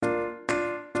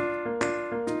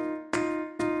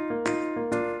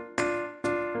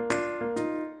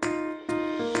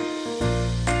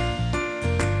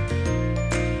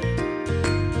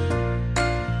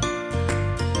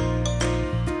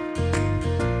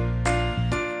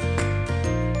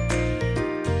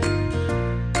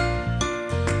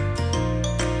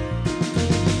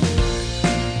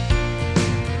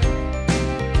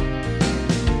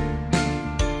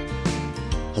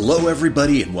Hello,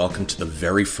 everybody, and welcome to the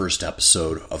very first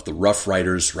episode of the Rough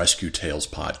Riders Rescue Tales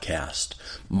podcast.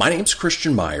 My name's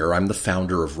Christian Meyer. I'm the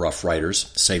founder of Rough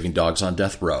Riders, Saving Dogs on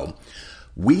Death Row.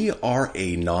 We are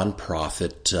a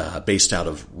nonprofit based out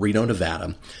of Reno,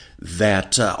 Nevada,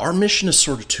 that our mission is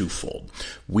sort of twofold.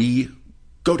 We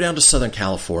go down to Southern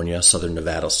California, Southern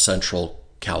Nevada, Central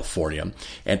California,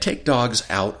 and take dogs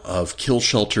out of kill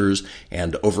shelters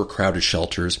and overcrowded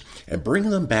shelters and bring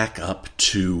them back up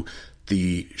to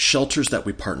the shelters that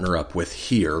we partner up with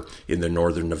here in the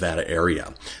Northern Nevada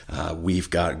area. We've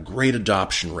got great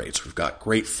adoption rates, we've got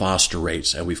great foster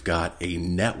rates, and we've got a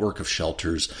network of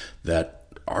shelters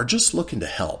that are just looking to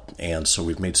help. And so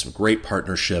we've made some great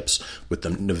partnerships with the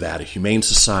Nevada Humane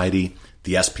Society,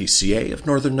 the SPCA of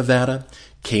Northern Nevada,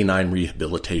 Canine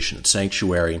Rehabilitation and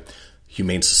Sanctuary,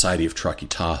 Humane Society of Truckee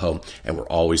Tahoe, and we're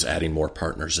always adding more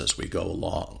partners as we go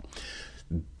along.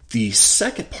 The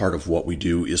second part of what we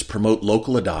do is promote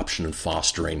local adoption and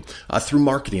fostering through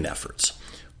marketing efforts.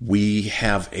 We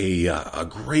have a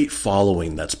great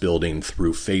following that's building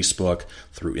through Facebook,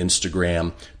 through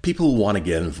Instagram, people who want to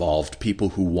get involved, people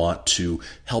who want to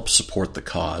help support the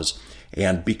cause.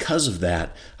 And because of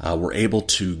that, we're able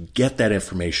to get that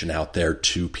information out there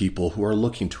to people who are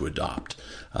looking to adopt.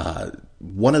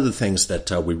 One of the things that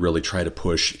we really try to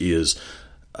push is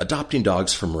adopting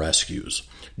dogs from rescues.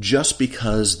 Just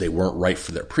because they weren't right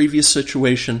for their previous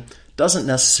situation doesn't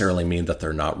necessarily mean that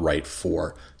they're not right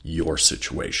for your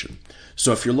situation.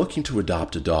 So if you're looking to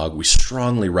adopt a dog, we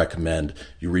strongly recommend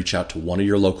you reach out to one of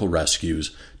your local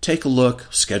rescues, take a look,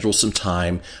 schedule some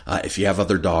time. If you have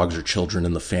other dogs or children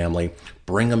in the family,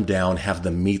 bring them down, have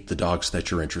them meet the dogs that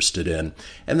you're interested in,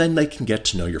 and then they can get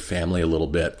to know your family a little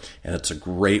bit, and it's a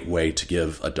great way to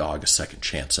give a dog a second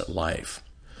chance at life.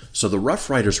 So the Rough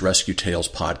Riders Rescue Tales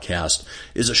podcast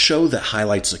is a show that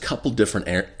highlights a couple different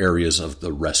areas of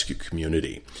the rescue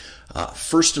community.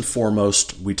 First and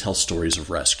foremost, we tell stories of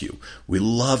rescue. We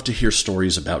love to hear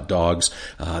stories about dogs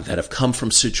that have come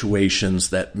from situations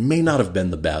that may not have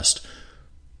been the best,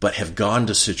 but have gone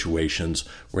to situations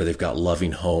where they've got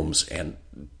loving homes and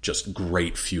just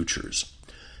great futures.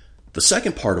 The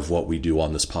second part of what we do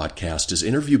on this podcast is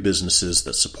interview businesses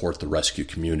that support the rescue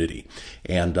community.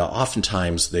 And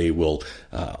oftentimes they will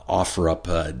offer up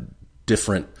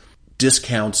different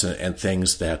discounts and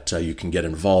things that you can get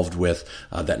involved with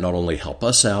that not only help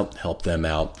us out, help them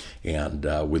out, and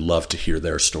we love to hear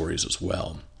their stories as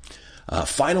well.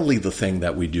 Finally, the thing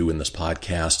that we do in this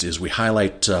podcast is we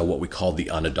highlight what we call the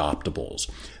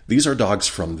unadoptables. These are dogs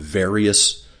from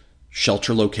various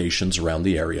shelter locations around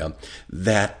the area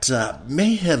that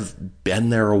may have been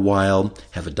there a while,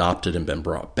 have adopted and been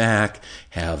brought back,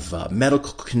 have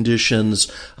medical conditions,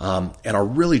 and are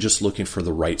really just looking for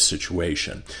the right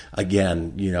situation.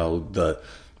 Again, you know, the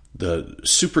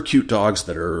super cute dogs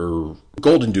that are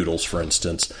golden doodles, for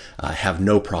instance, have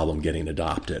no problem getting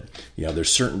adopted. You know,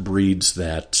 there's certain breeds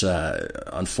that,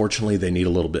 unfortunately, they need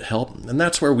a little bit of help, and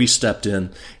that's where we stepped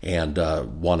in and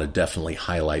want to definitely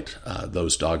highlight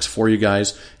those dogs for you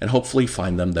guys and hopefully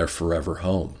find them their forever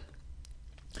home.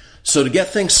 So to get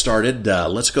things started,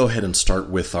 let's go ahead and start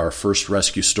with our first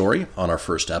rescue story on our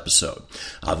first episode.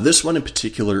 This one in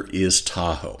particular is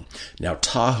Tahoe. Now,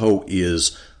 Tahoe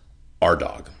is our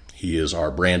dog. He is our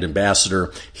brand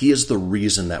ambassador. He is the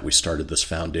reason that we started this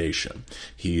foundation.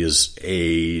 He is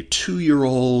a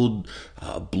 2-year-old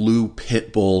blue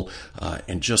pit bull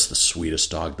and just the sweetest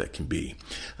dog that can be.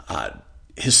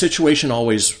 His situation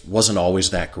wasn't always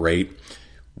that great.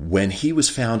 When he was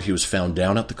found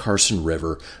down at the Carson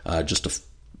River, just a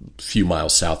few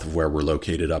miles south of where we're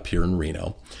located up here in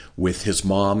Reno, with his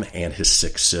mom and his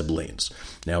 6 siblings.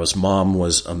 Now, his mom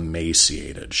was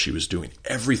emaciated. She was doing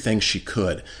everything she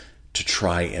could to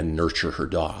try and nurture her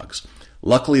dogs.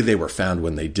 Luckily, they were found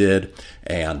when they did,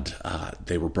 and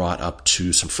they were brought up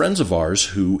to some friends of ours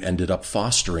who ended up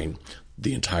fostering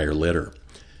the entire litter.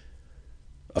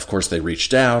 Of course, they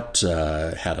reached out,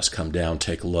 had us come down,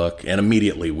 take a look, and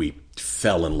immediately we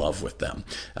fell in love with them.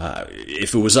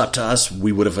 If it was up to us,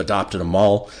 we would have adopted them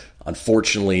all.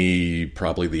 Unfortunately,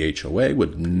 probably the HOA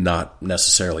would not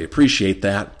necessarily appreciate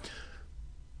that.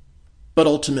 But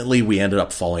ultimately, we ended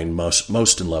up falling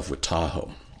most in love with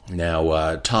Tahoe.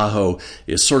 Now, Tahoe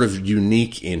is sort of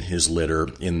unique in his litter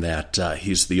in that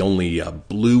he's the only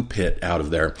blue pit out of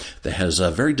there that has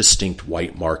very distinct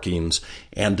white markings,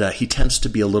 and he tends to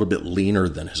be a little bit leaner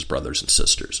than his brothers and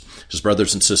sisters. His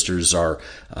brothers and sisters are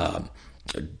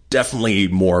definitely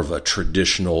more of a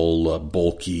traditional,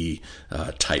 bulky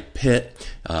type pit,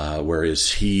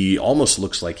 whereas he almost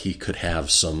looks like he could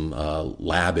have some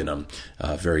lab in him,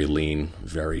 very lean,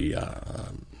 very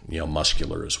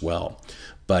muscular as well.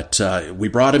 But we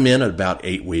brought him in at about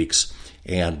 8 weeks,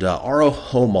 and our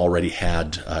home already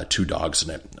had 2 dogs in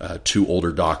it, 2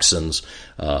 older dachshunds.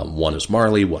 One is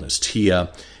Marley, one is Tia,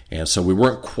 and so we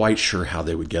weren't quite sure how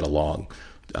they would get along,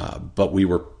 but we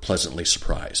were pleasantly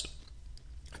surprised.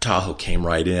 Tahoe came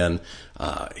right in.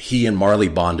 He and Marley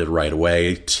bonded right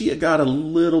away. Tia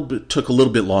took a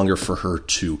little bit longer for her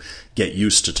to get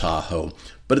used to Tahoe,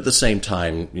 but at the same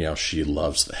time, she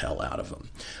loves the hell out of him.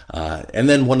 And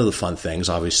then one of the fun things,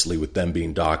 obviously, with them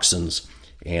being dachshunds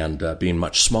and being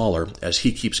much smaller, as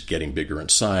he keeps getting bigger in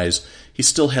size, he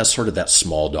still has sort of that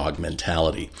small dog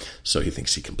mentality. So he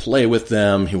thinks he can play with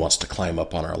them. He wants to climb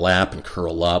up on our lap and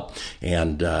curl up.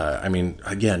 And,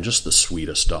 again, just the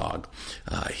sweetest dog.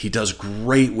 He does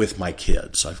great with my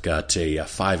kids. I've got a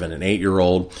 5 and an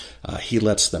 8-year-old. He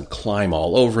lets them climb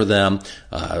all over them,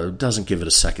 doesn't give it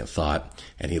a second thought.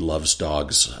 And he loves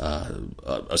dogs,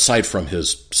 aside from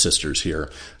his sisters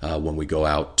here, when we go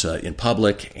out in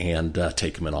public and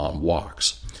take him on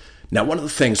walks. Now, one of the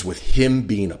things with him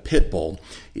being a pit bull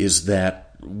is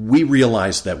that we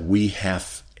realize that we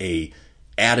have a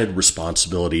added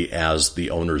responsibility as the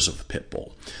owners of a pit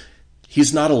bull.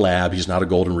 He's not a lab. He's not a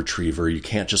golden retriever. You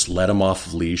can't just let him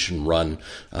off the leash and run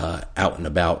out and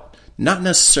about, not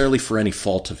necessarily for any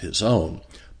fault of his own,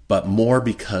 but more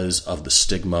because of the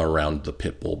stigma around the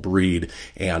pit bull breed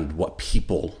and what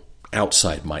people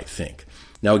outside might think.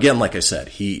 Now, again, like I said,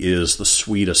 he is the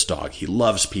sweetest dog. He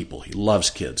loves people. He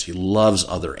loves kids. He loves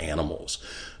other animals.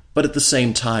 But at the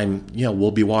same time,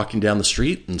 we'll be walking down the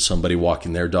street and somebody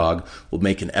walking their dog will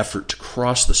make an effort to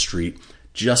cross the street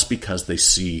just because they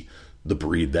see the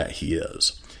breed that he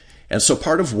is. And so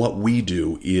part of what we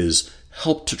do is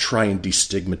help to try and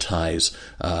destigmatize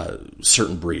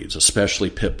certain breeds, especially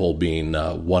pit bull being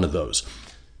one of those.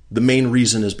 The main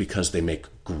reason is because they make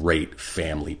great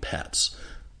family pets.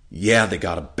 Yeah, they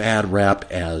got a bad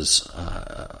rap as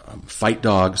fight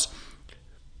dogs,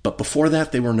 but before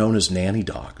that they were known as nanny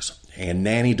dogs. And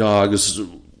nanny dogs,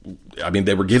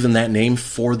 they were given that name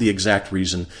for the exact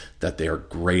reason that they are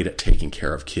great at taking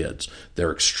care of kids.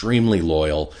 They're extremely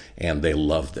loyal and they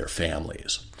love their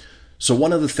families. So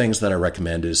one of the things that I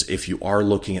recommend is if you are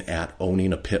looking at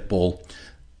owning a pit bull,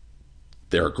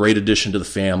 they're a great addition to the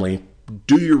family.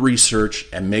 Do your research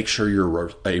and make sure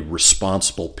you're a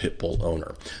responsible pit bull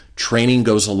owner. Training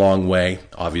goes a long way.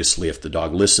 Obviously, if the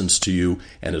dog listens to you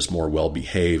and is more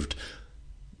well-behaved,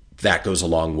 that goes a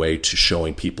long way to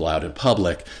showing people out in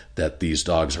public that these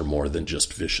dogs are more than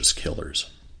just vicious killers.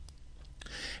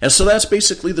 And so that's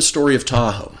basically the story of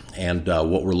Tahoe and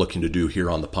what we're looking to do here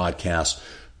on the podcast.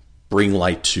 Bring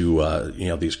light to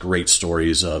these great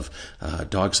stories of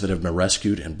dogs that have been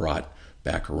rescued and brought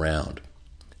back around.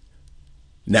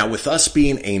 Now, with us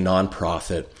being a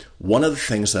nonprofit, one of the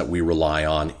things that we rely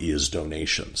on is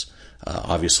donations.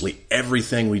 Obviously,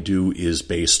 everything we do is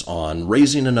based on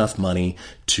raising enough money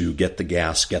to get the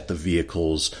gas, get the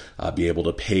vehicles, be able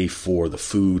to pay for the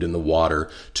food and the water,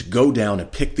 to go down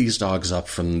and pick these dogs up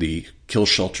from the kill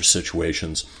shelter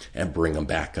situations and bring them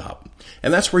back up.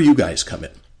 And that's where you guys come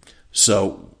in.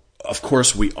 So, of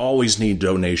course, we always need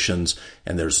donations,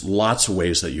 and there's lots of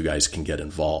ways that you guys can get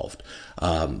involved.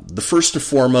 The first and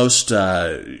foremost,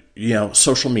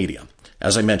 social media.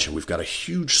 As I mentioned, we've got a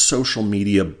huge social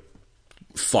media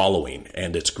following,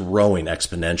 and it's growing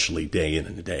exponentially day in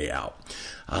and day out.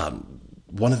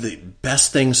 One of the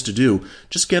best things to do,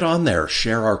 just get on there,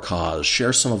 share our cause,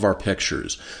 share some of our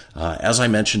pictures. As I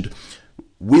mentioned,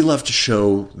 we love to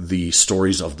show the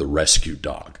stories of the rescued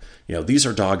dog. These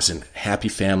are dogs in happy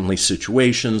family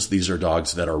situations. These are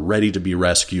dogs that are ready to be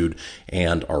rescued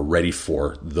and are ready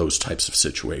for those types of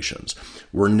situations.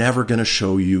 We're never going to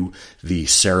show you the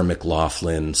Sarah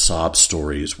McLachlan sob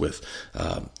stories with,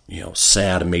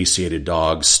 sad, emaciated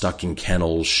dogs stuck in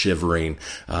kennels, shivering.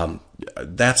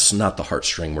 That's not the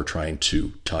heartstring we're trying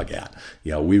to tug at.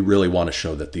 We really want to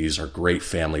show that these are great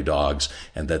family dogs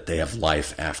and that they have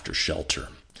life after shelter.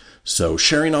 So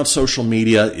sharing on social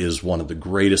media is one of the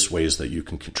greatest ways that you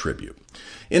can contribute.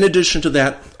 In addition to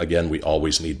that, again, we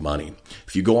always need money.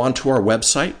 If you go onto our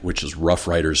website, which is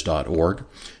roughriders.org,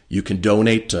 you can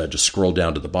donate, just scroll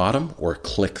down to the bottom or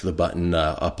click the button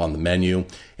up on the menu,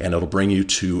 and it'll bring you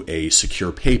to a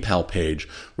secure PayPal page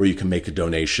where you can make a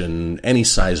donation any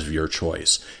size of your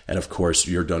choice. And of course,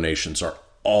 your donations are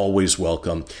always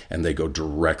welcome and they go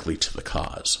directly to the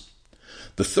cause.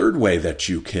 The third way that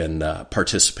you can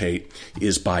participate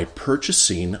is by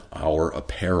purchasing our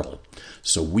apparel.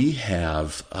 So we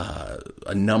have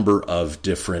a number of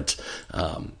different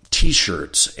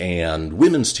t-shirts and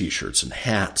women's t-shirts and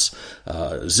hats,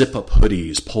 zip-up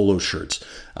hoodies, polo shirts,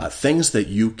 things that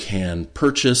you can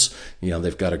purchase.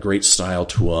 They've got a great style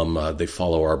to them. They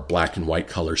follow our black and white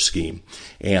color scheme.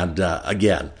 And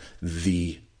again,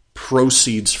 the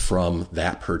proceeds from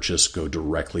that purchase go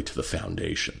directly to the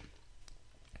foundation.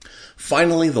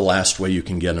 Finally, the last way you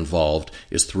can get involved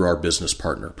is through our business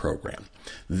partner program.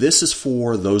 This is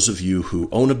for those of you who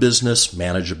own a business,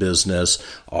 manage a business,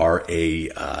 are a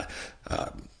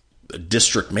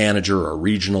district manager or a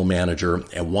regional manager,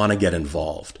 and want to get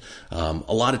involved. A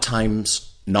lot of times,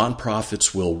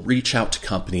 nonprofits will reach out to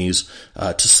companies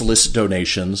to solicit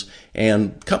donations,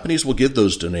 and companies will give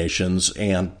those donations,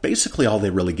 and basically all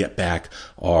they really get back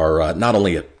are not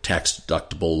only a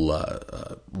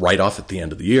tax-deductible write-off at the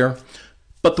end of the year,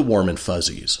 but the warm and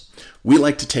fuzzies. We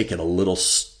like to take it a little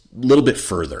bit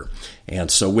further.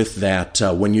 And so with that,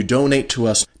 when you donate to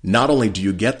us, not only do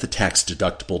you get the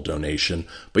tax-deductible donation,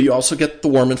 but you also get the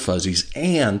warm and fuzzies,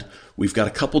 and we've got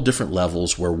a couple different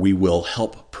levels where we will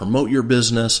help promote your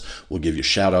business. We'll give you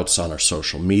shout-outs on our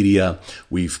social media.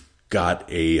 We've got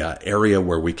a area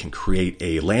where we can create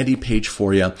a landing page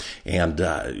for you,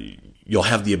 and you'll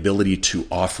have the ability to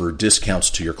offer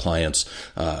discounts to your clients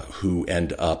who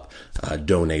end up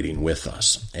donating with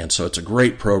us. And so it's a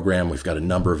great program. We've got a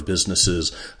number of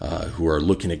businesses who are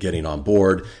looking at getting on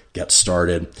board, get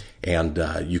started, and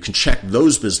you can check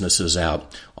those businesses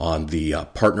out on the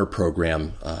partner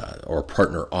program or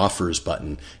partner offers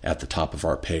button at the top of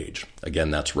our page.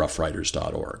 Again, that's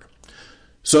roughriders.org.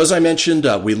 So as I mentioned,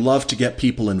 we love to get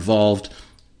people involved.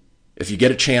 If you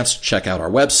get a chance, check out our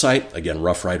website, again,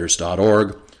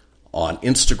 roughriders.org, on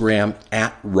Instagram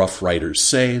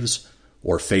 @roughriderssaves,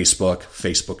 or Facebook,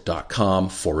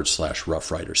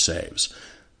 facebook.com/roughridersaves.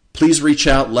 Please reach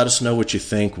out. Let us know what you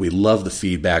think. We love the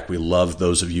feedback. We love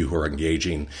those of you who are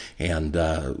engaging, and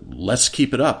let's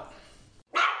keep it up.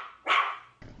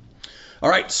 All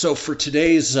right, so for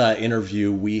today's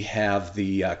interview, we have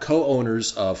the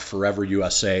co-owners of Forever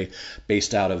USA,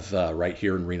 based out of right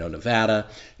here in Reno, Nevada.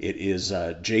 It is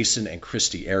Jason and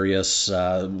Christy Arias.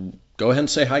 Go ahead and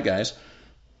say hi, guys.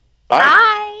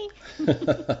 Hi.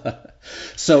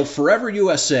 So Forever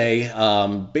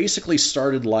USA basically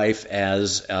started life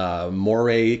as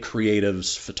Moray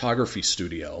Creative's photography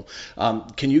studio.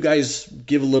 Can you guys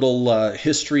give a little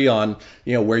history on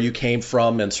where you came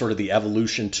from and sort of the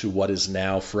evolution to what is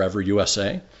now Forever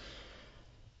USA?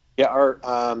 Yeah,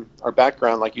 our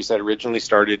background, like you said, originally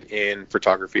started in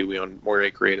photography. We own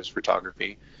Moray Creative's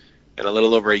photography, and a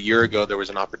little over a year ago, there was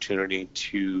an opportunity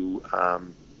to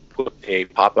put a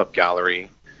pop-up gallery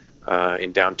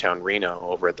in downtown Reno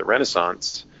over at the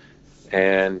Renaissance,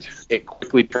 and it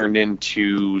quickly turned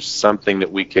into something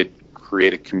that we could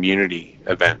create a community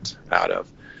event out of.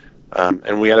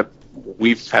 And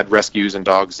we've had rescues and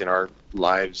dogs in our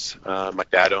lives. My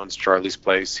dad owns Charlie's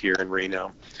Place here in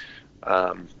Reno.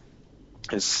 And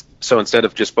so instead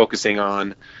of just focusing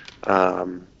on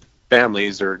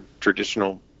families or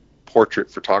traditional portrait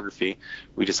photography,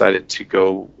 we decided to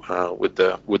go with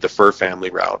the fur family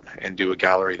route and do a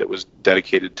gallery that was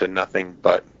dedicated to nothing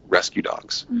but rescue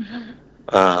dogs.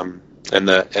 Mm-hmm. And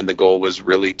the goal was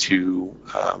really to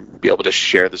be able to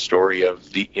share the story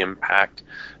of the impact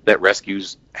that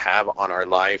rescues have on our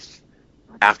life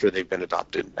after they've been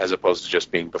adopted, as opposed to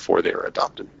just being before they were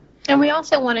adopted. And we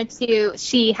also wanted to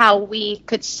see how we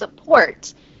could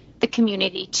support the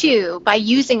community too by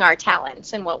using our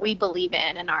talents and what we believe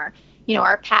in and our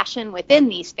passion within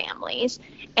these families.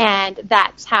 And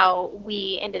that's how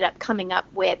we ended up coming up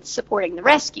with supporting the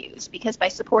rescues, because by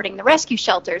supporting the rescue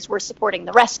shelters, we're supporting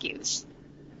the rescues.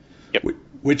 Yep.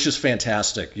 Which is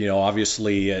fantastic.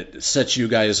 Obviously it sets you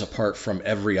guys apart from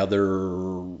every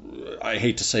other, I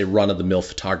hate to say run-of-the-mill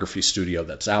photography studio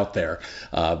that's out there,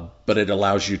 but it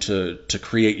allows you to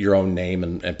create your own name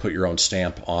and put your own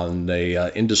stamp on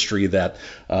the industry that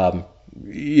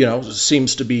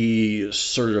seems to be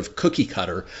sort of cookie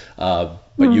cutter, but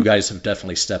you guys have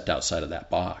definitely stepped outside of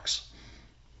that box.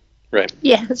 Right.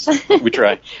 Yes. We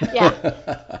try.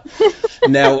 Yeah.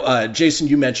 Now, Jason,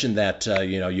 you mentioned that,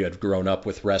 you had grown up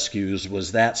with rescues.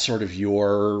 Was that sort of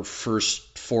your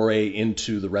first foray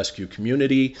into the rescue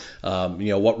community?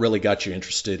 What really got you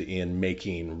interested in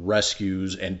making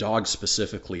rescues and dogs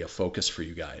specifically a focus for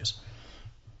you guys?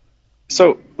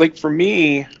 So, for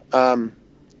me,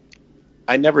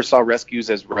 I never saw rescues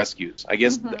as rescues. I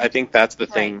guess I think that's the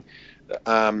thing.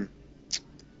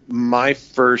 My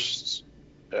first,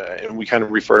 and we kind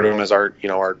of refer to them as our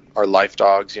life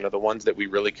dogs. The ones that we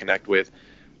really connect with.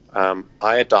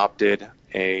 I adopted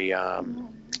a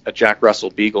Jack Russell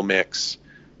Beagle mix,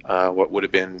 what would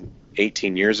have been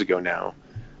 18 years ago now,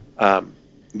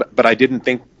 But I didn't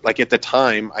think, like, at the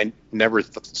time, I never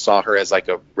saw her as like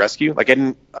a rescue. Like, I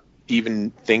didn't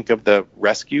even think of the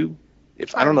rescue.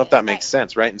 I don't know if that makes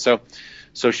sense, right? And so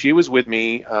she was with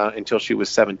me until she was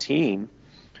 17.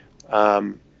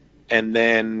 And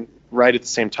then right at the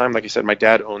same time, like I said, my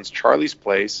dad owns Charlie's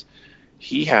Place.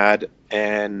 He had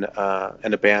an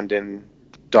abandoned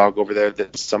dog over there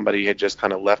that somebody had just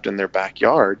kind of left in their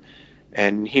backyard,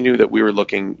 and he knew that we were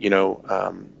looking,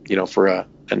 for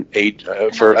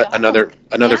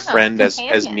another friend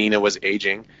as Nina was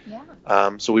aging.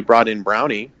 Yeah. So we brought in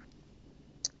Brownie,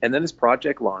 and then this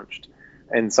project launched.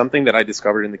 And something that I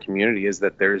discovered in the community is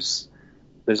that there's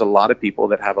a lot of people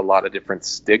that have a lot of different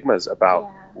stigmas about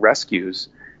rescues,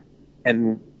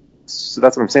 and so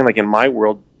that's what I'm saying. Like, in my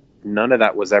world, none of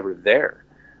that was ever there.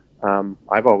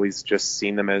 I've always just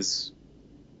seen them as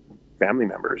family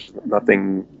members,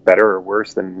 nothing better or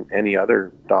worse than any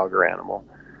other dog or animal.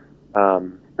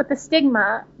 But the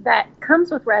stigma that comes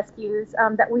with rescues,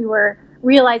 that we were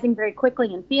realizing very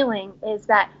quickly and feeling, is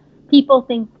that people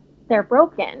think they're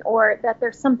broken or that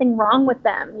there's something wrong with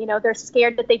them. They're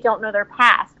scared that they don't know their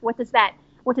past. What does that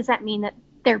mean that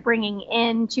they're bringing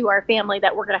into our family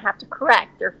that we're going to have to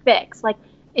correct or fix? Like,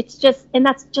 and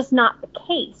that's just not the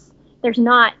case. There's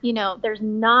not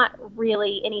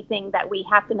really anything that we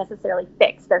have to necessarily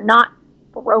fix. They're not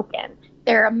broken.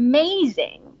 They're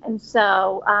amazing. And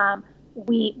so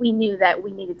we knew that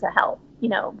we needed to help,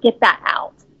 get that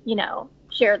out,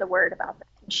 share the word about them,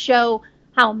 show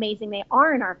how amazing they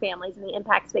are in our families and the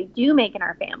impacts they do make in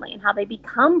our family and how they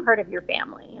become part of your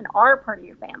family and are part of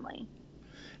your family.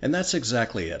 And that's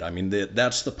exactly it. I mean,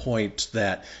 that's the point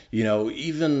that,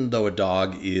 even though a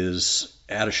dog is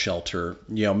at a shelter,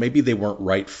 maybe they weren't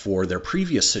right for their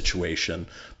previous situation,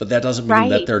 but that doesn't mean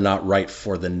that they're not right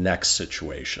for the next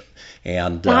situation.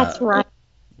 And that's right.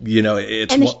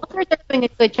 It's and the shelters are doing a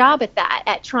good job at that,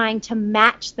 at trying to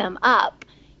match them up,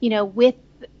 with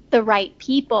the right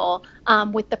people,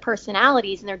 with the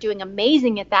personalities, and they're doing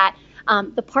amazing at that.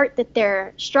 The part that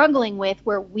they're struggling with,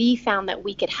 where we found that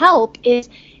we could help, is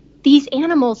these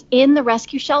animals in the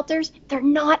rescue shelters, they're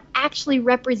not actually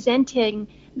representing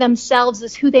themselves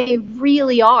as who they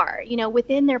really are,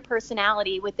 within their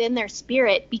personality, within their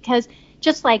spirit. Because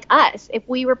just like us, if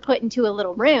we were put into a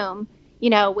little room,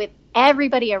 with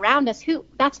everybody around us,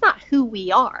 that's not who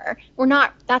we are.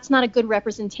 That's not a good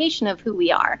representation of who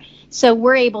we are. So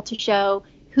we're able to show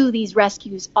who these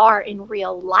rescues are in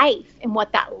real life and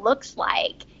what that looks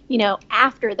like,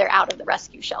 after they're out of the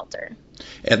rescue shelter.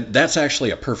 And that's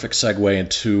actually a perfect segue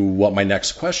into what my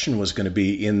next question was going to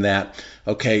be, in that,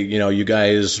 okay, you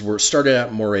guys were started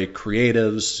out Moray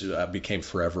Creatives, became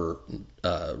Forever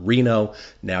Reno,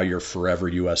 now you're Forever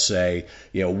USA.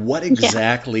 What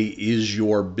exactly is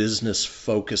your business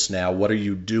focus now? What are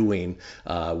you doing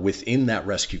within that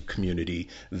rescue community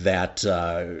that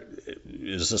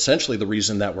is essentially the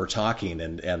reason that we're talking,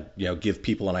 and give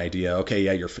people an idea? Okay,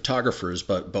 yeah, you're photographers,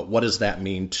 but what does that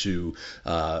mean to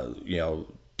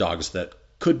dogs that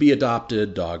could be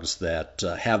adopted, dogs that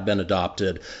have been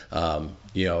adopted?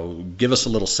 Give us a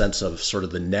little sense of sort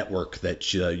of the network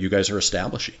that you guys are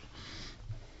establishing.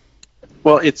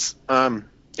 Well, it's wait, I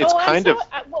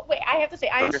have to say,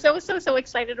 I am so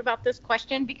excited about this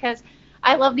question, because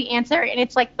I love the answer, and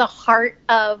it's like the heart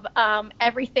of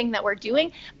everything that we're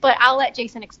doing. But I'll let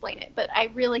Jason explain it. But I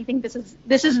really think this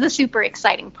is the super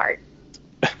exciting part.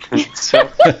 So,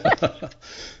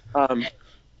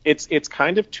 it's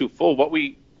kind of twofold. What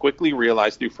we quickly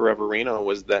realized through Forever Reno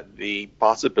was that the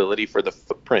possibility for the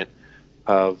footprint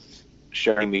of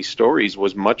sharing these stories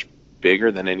was much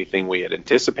bigger than anything we had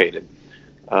anticipated.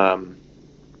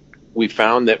 We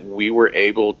found that we were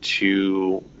able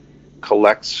to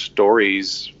collect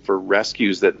stories for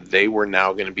rescues that they were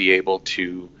now going to be able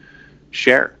to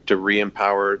share, to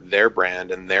re-empower their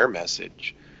brand and their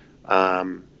message.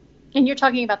 And you're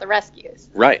talking about the rescues,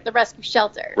 right? The rescue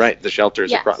shelters, right? The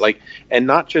shelters, yes. And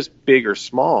not just big or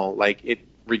small,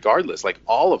 regardless, like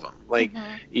all of them.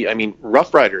 I mean,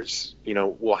 Rough Riders,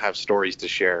 will have stories to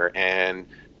share, and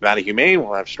Valley Humane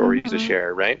will have stories to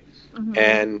share, right?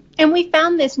 And we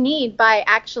found this need by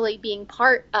actually being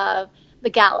part of the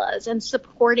galas and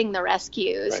supporting the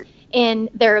rescues in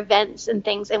their events and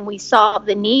things, and we saw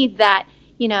the need that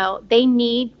they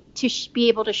need to be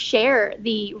able to share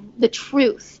the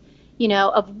truth,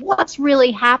 of what's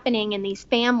really happening in these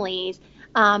families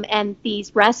and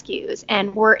these rescues,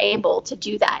 and we're able to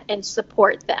do that and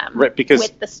support them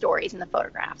with the stories and the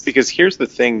photographs. Because here's the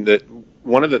thing, that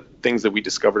one of the things that we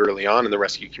discovered early on in the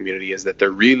rescue community is that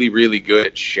they're really, really good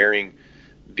at sharing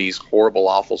these horrible,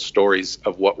 awful stories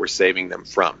of what we're saving them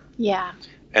from. Yeah.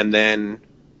 And then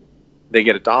they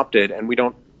get adopted, and we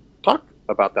don't talk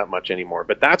about that much anymore.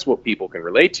 But that's what people can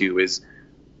relate to, is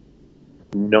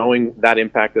knowing that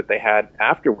impact that they had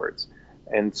afterwards.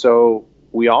 And so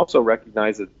we also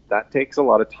recognize that that takes a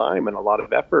lot of time and a lot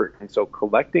of effort. And so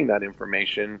collecting that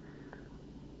information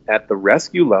at the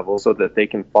rescue level so that they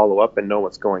can follow up and know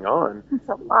what's going on. It's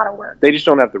a lot of work. They just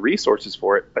don't have the resources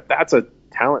for it, but that's a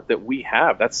talent that we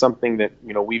have. That's something that,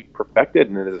 we've perfected,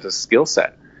 and it is a skill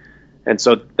set. And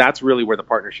so that's really where the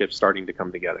partnership's starting to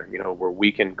come together, where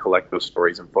we can collect those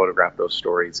stories and photograph those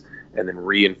stories and then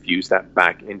reinfuse that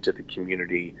back into the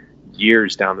community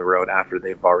years down the road after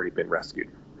they've already been rescued.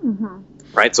 Mm-hmm.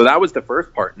 Right? So that was the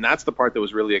first part, and that's the part that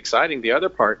was really exciting. The other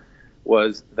part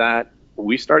was that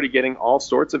we started getting all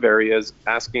sorts of areas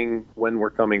asking when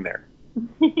we're coming there.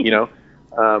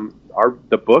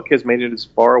 The book has made it as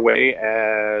far away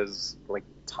as like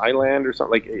Thailand or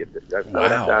something. Wow.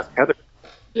 I'd have to ask Heather.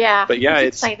 Yeah, but yeah,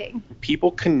 it's exciting.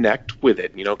 People connect with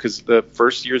it, because the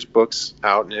first year's book's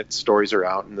out and its stories are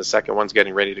out, and the second one's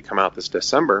getting ready to come out this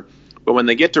December. But when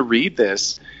they get to read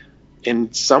this,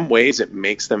 in some ways it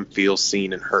makes them feel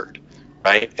seen and heard,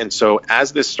 right? And so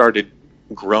as this started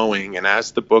growing, and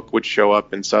as the book would show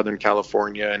up in Southern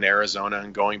California and Arizona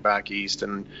and going back east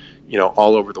and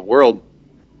all over the world,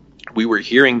 we were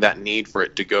hearing that need for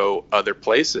it to go other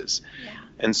places. Yeah.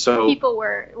 And so people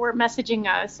were messaging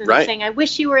us and right. saying, I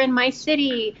wish you were in my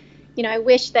city. I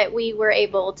wish that we were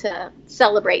able to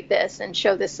celebrate this and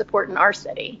show this support in our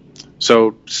city.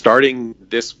 So starting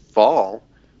this fall,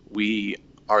 we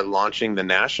are launching the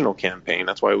national campaign.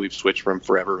 That's why we've switched from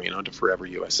Forever Reno to Forever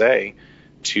USA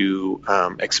to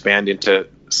expand into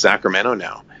Sacramento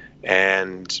now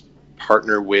and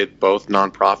partner with both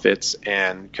nonprofits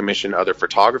and commission other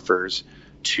photographers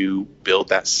to build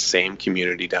that same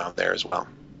community down there as well.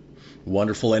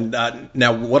 Wonderful. And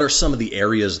now, what are some of the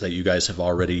areas that you guys have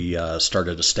already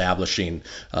started establishing,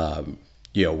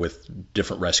 with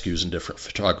different rescues and different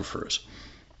photographers?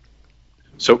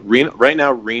 So right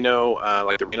now, Reno,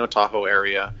 like the Reno Tahoe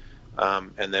area,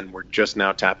 and then we're just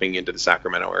now tapping into the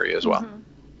Sacramento area as well. Mm-hmm.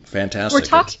 Fantastic. We're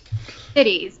talking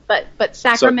cities, but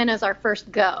Sacramento's our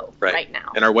first go right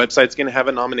now. And our website's going to have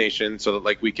a nomination so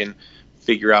that we can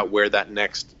figure out where that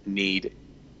next need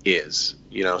is.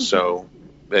 Mm-hmm. So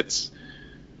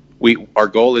our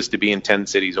goal is to be in 10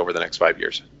 cities over the next 5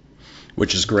 years.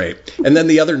 Which is great. And then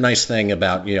the other nice thing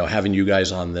about, having you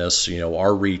guys on this,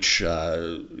 our reach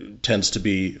tends to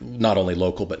be not only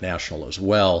local but national as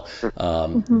well.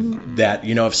 That,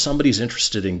 if somebody's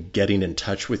interested in getting in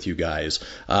touch with you guys,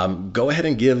 go ahead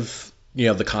and give,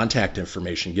 the contact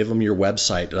information, give them your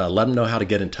website, let them know how to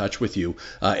get in touch with you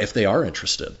if they are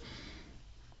interested.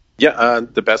 Yeah,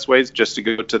 the best way is just to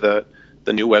go to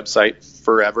the new website,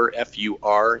 Forever,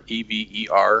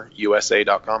 FUREVER,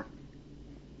 USA.com.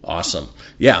 Awesome.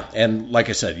 Yeah. And like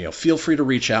I said, feel free to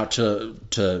reach out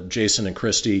to Jason and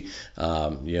Christy.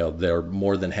 They're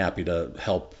more than happy to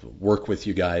help work with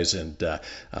you guys and,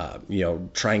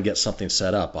 try and get something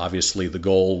set up. Obviously, the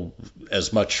goal,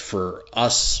 as much for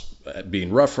us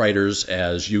being Rough Riders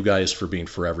as you guys for being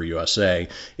Forever USA,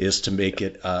 is to make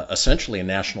it essentially a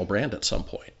national brand at some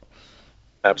point.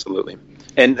 Absolutely.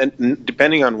 And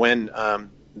depending on when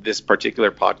this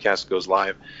particular podcast goes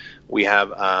live, we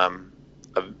have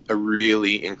a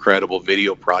really incredible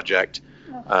video project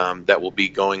that will be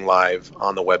going live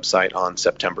on the website on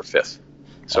September 5th.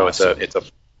 So awesome. It's a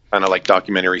kind of like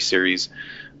documentary series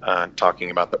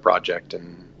talking about the project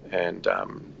and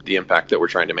the impact that we're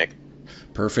trying to make.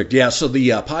 Perfect. Yeah, so the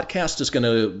podcast is going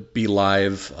to be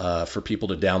live for people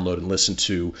to download and listen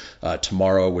to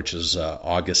tomorrow, which is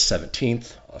August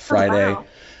 17th, Friday,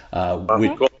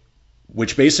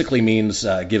 which basically means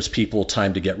gives people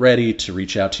time to get ready, to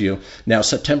reach out to you. Now,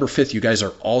 September 5th, you guys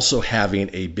are also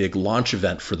having a big launch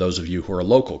event for those of you who are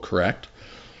local, correct?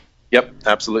 Yep,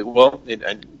 absolutely. Well,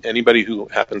 anybody who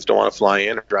happens to want to fly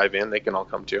in or drive in, they can all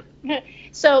come too.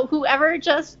 So whoever,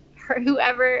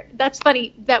 that's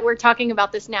funny that we're talking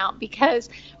about this now because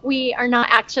we are not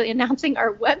actually announcing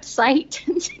our website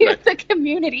to the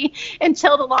community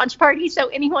until the launch party. So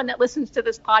anyone that listens to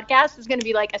this podcast is going to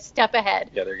be like a step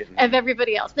ahead of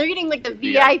everybody else. They're getting like the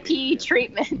VIP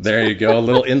treatment. There you go. A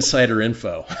little insider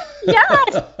info.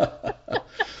 Yes.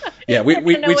 Yeah,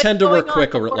 we tend to work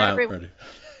quick around.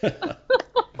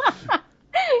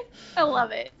 I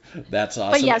love it. That's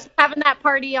awesome. But yes, having that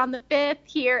party on the 5th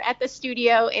here at the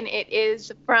studio, and it is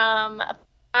from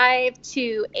 5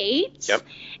 to 8. Yep.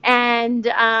 And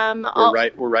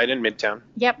we're right in Midtown.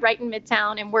 Yep, right in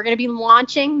Midtown, and we're going to be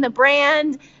launching the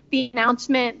brand. The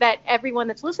announcement that everyone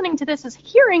that's listening to this is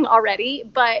hearing already,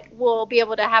 but we'll be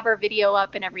able to have our video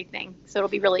up and everything, so it'll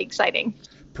be really exciting.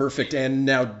 Perfect. And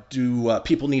now, do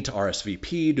people need to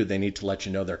RSVP? Do they need to let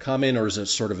you know they're coming, or is it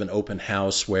sort of an open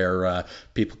house where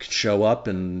people can show up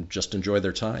and just enjoy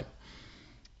their time?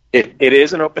 It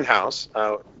is an open house.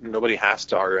 Nobody has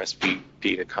to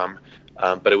RSVP to come,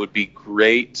 but it would be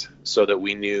great so that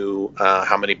we knew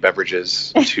how many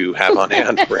beverages to have on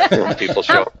hand when people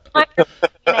show up.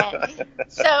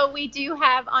 So we do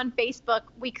have on Facebook,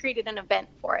 we created an event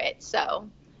for it. So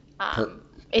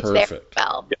it's there as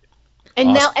well. Yep. And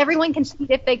awesome. Now everyone can see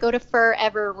it if they go to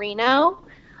Forever Reno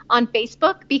on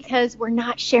Facebook, because we're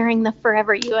not sharing the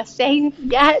Forever USA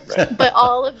yet, right. But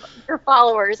all of your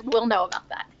followers will know about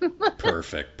that.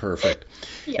 Perfect.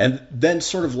 Yeah. And then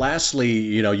sort of lastly,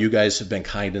 you guys have been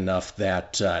kind enough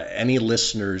that any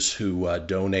listeners who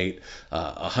donate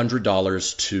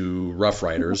 $100 to Rough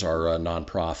Riders, our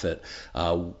nonprofit,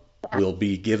 will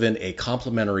be given a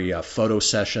complimentary photo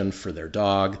session for their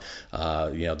dog,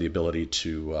 the ability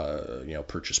to,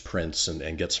 purchase prints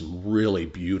and get some really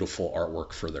beautiful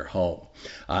artwork for their home.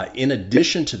 In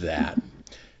addition to that,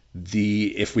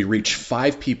 if we reach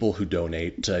 5 people who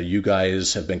donate, you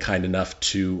guys have been kind enough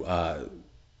to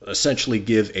essentially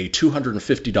give a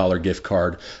 $250 gift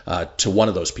card to one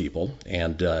of those people.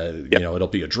 And, it'll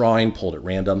be a drawing pulled at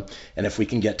random. And if we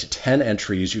can get to 10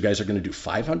 entries, you guys are going to do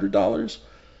 $500?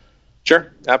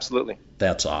 Sure, absolutely.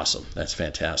 That's awesome. That's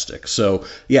fantastic. So,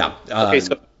 yeah.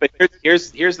 But here's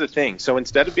the thing. So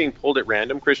instead of being pulled at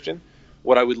random, Christian,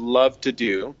 what I would love to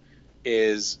do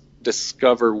is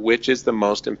discover which is the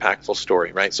most impactful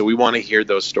story, right? So we want to hear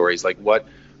those stories. Like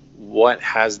what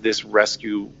has this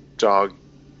rescue dog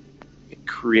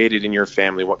created in your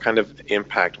family? What kind of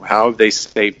impact? How have they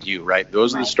saved you, right?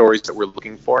 Those are the stories that we're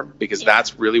looking for, because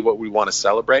that's really what we want to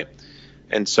celebrate.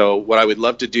 And so what I would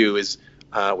love to do is,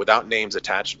 without names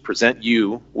attached, present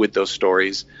you with those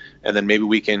stories, and then maybe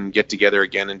we can get together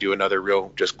again and do another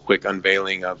real just quick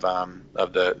unveiling of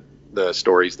the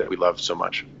stories that we love so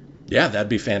much. Yeah, that'd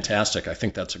be fantastic. I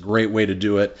think that's a great way to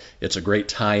do it. It's a great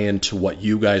tie-in to what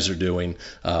you guys are doing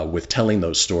with telling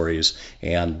those stories,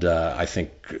 and I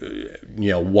think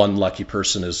one lucky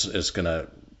person is going to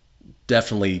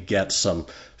definitely get some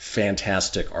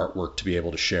fantastic artwork to be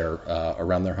able to share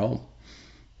around their home.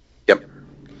 Yep.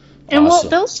 And awesome.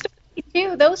 Those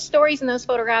stories and those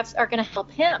photographs are going to help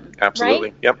him. Absolutely.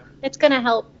 Right? Yep. It's going to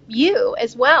help you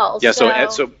as well. Yeah. So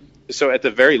at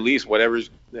the very least,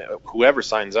 whoever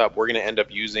signs up, we're going to end up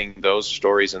using those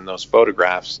stories and those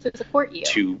photographs to support you,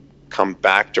 to come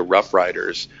back to Rough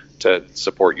Riders to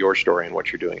support your story and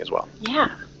what you're doing as well.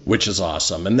 Yeah. Which is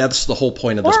awesome. And that's the whole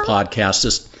point of this podcast,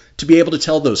 is to be able to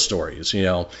tell those stories.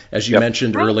 As you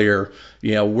mentioned earlier,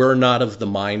 we're not of the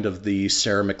mind of the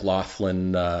Sarah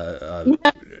McLachlan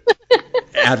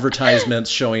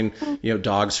advertisements showing,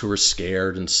 dogs who are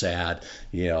scared and sad.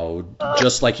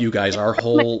 Just like you guys, our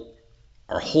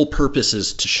whole purpose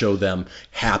is to show them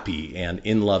happy and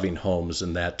in loving homes,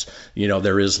 and that,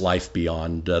 there is life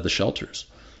beyond the shelters.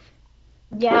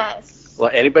 Yes. Well,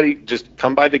 anybody just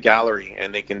come by the gallery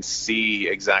and they can see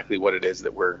exactly what it is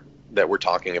that we're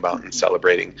talking about and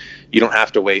celebrating. You don't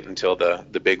have to wait until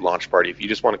the big launch party. If you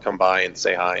just want to come by and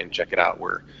say hi and check it out,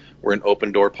 we're an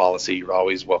open door policy. You're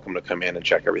always welcome to come in and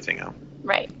check everything out.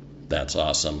 Right. That's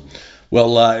awesome.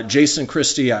 Well, Jason,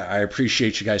 Christy, I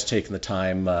appreciate you guys taking the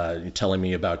time telling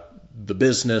me about the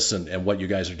business and what you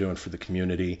guys are doing for the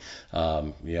community.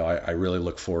 I really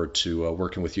look forward to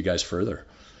working with you guys further.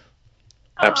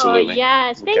 Absolutely. Oh,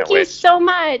 yes. Thank you so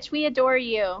much. We adore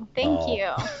you. Thank you.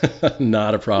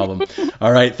 Not a problem.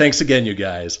 All right. Thanks again, you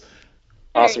guys.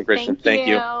 Awesome, Christian. Thank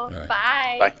you. Right.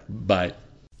 Bye. Bye.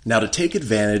 Now, to take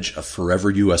advantage of Forever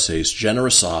USA's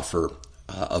generous offer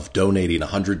of donating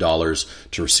 $100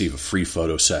 to receive a free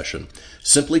photo session,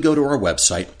 simply go to our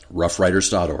website,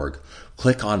 roughriders.org,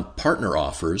 click on Partner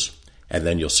Offers, and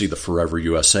then you'll see the Forever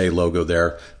USA logo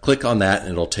there. Click on that,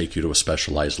 and it'll take you to a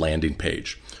specialized landing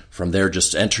page. From there,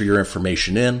 just enter your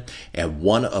information in, and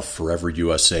one of Forever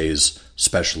USA's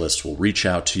specialists will reach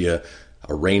out to you,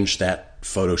 arrange that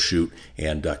photo shoot,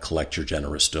 and collect your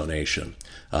generous donation.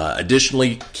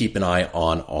 Additionally, keep an eye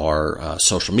on our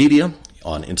social media,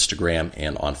 on Instagram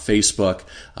and on Facebook,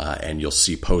 and you'll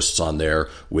see posts on there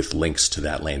with links to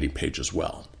that landing page as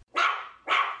well.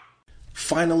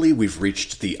 Finally, we've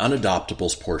reached the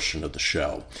unadoptables portion of the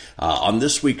show. On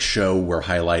this week's show, we're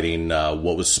highlighting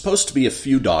what was supposed to be a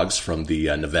few dogs from the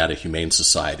Nevada Humane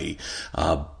Society.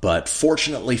 But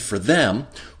fortunately for them,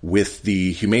 with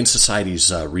the Humane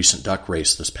Society's recent duck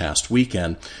race this past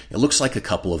weekend, it looks like a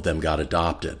couple of them got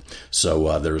adopted.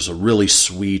 So there's a really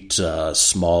sweet,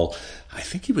 small, I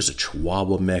think he was a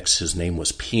Chihuahua mix. His name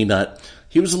was Peanut.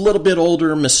 He was a little bit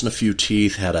older, missing a few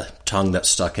teeth, had a tongue that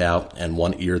stuck out, and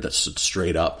one ear that stood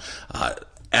straight up.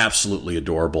 Absolutely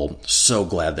adorable. So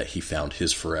glad that he found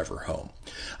his forever home.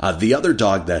 The other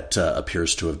dog that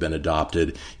appears to have been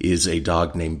adopted is a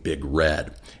dog named Big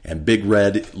Red. And Big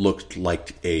Red looked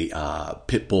like a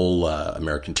pit bull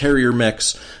American Terrier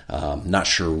mix. Not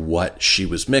sure what she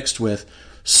was mixed with.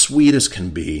 Sweet as can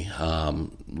be.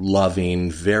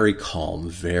 Loving, very calm,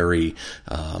 very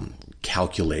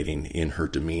calculating in her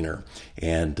demeanor.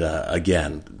 And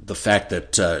again, the fact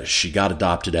that she got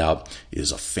adopted out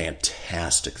is a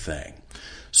fantastic thing.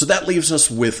 So that leaves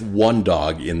us with one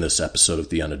dog in this episode of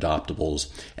The Unadoptables,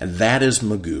 and that is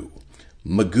Magoo.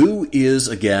 Magoo is,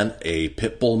 again, a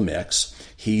pit bull mix.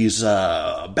 He's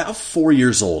about 4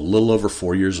 years old, a little over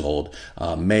 4 years old.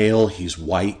 Male, he's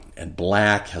white and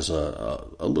black, has a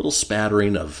little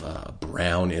spattering of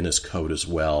brown in his coat as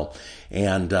well.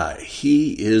 And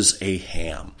he is a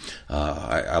ham.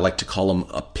 I like to call him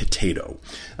a potato.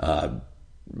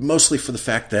 Mostly for the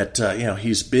fact that,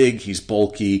 he's big, he's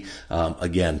bulky.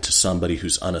 Again, to somebody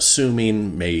who's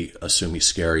unassuming, may assume he's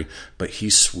scary, but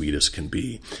he's sweet as can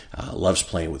be. Loves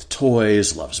playing with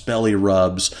toys, loves belly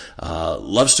rubs,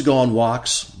 loves to go on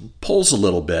walks, pulls a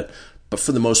little bit, but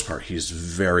for the most part, he's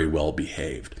very well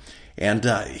behaved. And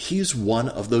he's one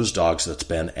of those dogs that's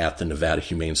been at the Nevada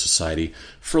Humane Society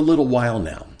for a little while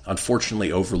now.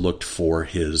 Unfortunately overlooked for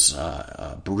his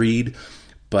breed,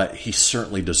 but he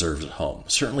certainly deserves a home,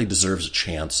 certainly deserves a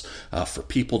chance for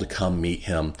people to come meet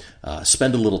him,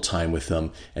 spend a little time with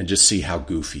him, and just see how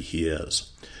goofy he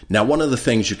is. Now, one of the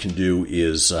things you can do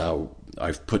is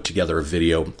I've put together a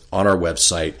video on our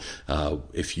website.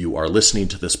 If you are listening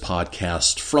to this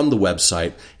podcast from the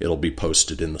website, it'll be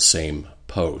posted in the same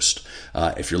post.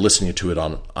 If you're listening to it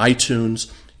on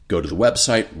iTunes, go to the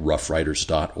website,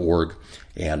 roughriders.org,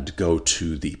 and go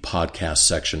to the podcast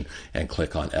section and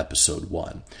click on episode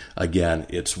 1. Again,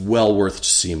 it's well worth to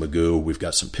see Magoo. We've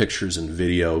got some pictures and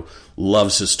video.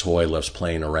 Loves his toy, loves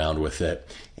playing around with it.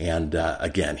 And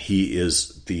again, he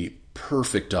is the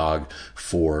perfect dog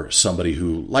for somebody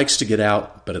who likes to get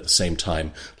out, but at the same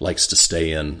time likes to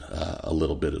stay in a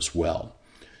little bit as well.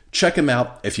 Check him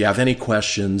out. If you have any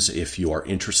questions, if you are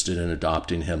interested in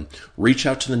adopting him, reach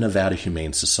out to the Nevada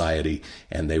Humane Society,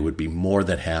 and they would be more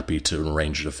than happy to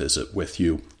arrange a visit with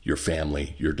you, your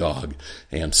family, your dog,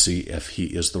 and see if he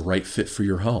is the right fit for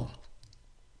your home.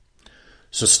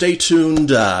 So stay tuned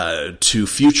to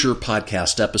future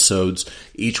podcast episodes.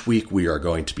 Each week we are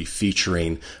going to be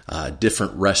featuring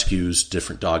different rescues,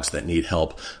 different dogs that need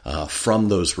help from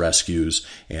those rescues,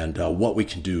 and what we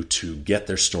can do to get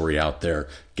their story out there,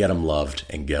 get them loved,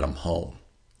 and get them home.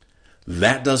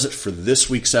 That does it for this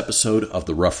week's episode of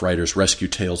the Rough Riders Rescue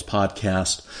Tales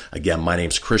podcast. Again, my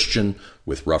name's Christian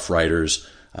with Rough Riders.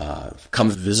 Come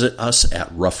visit us at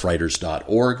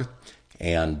roughriders.org.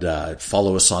 And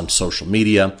follow us on social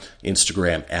media,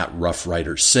 Instagram at Rough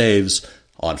Riders Saves,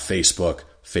 on Facebook,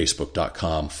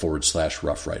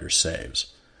 facebook.com/Rough Riders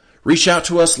Saves. Reach out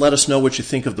to us, let us know what you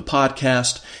think of the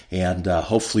podcast, and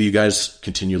hopefully you guys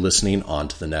continue listening on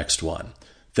to the next one.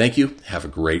 Thank you. Have a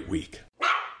great week.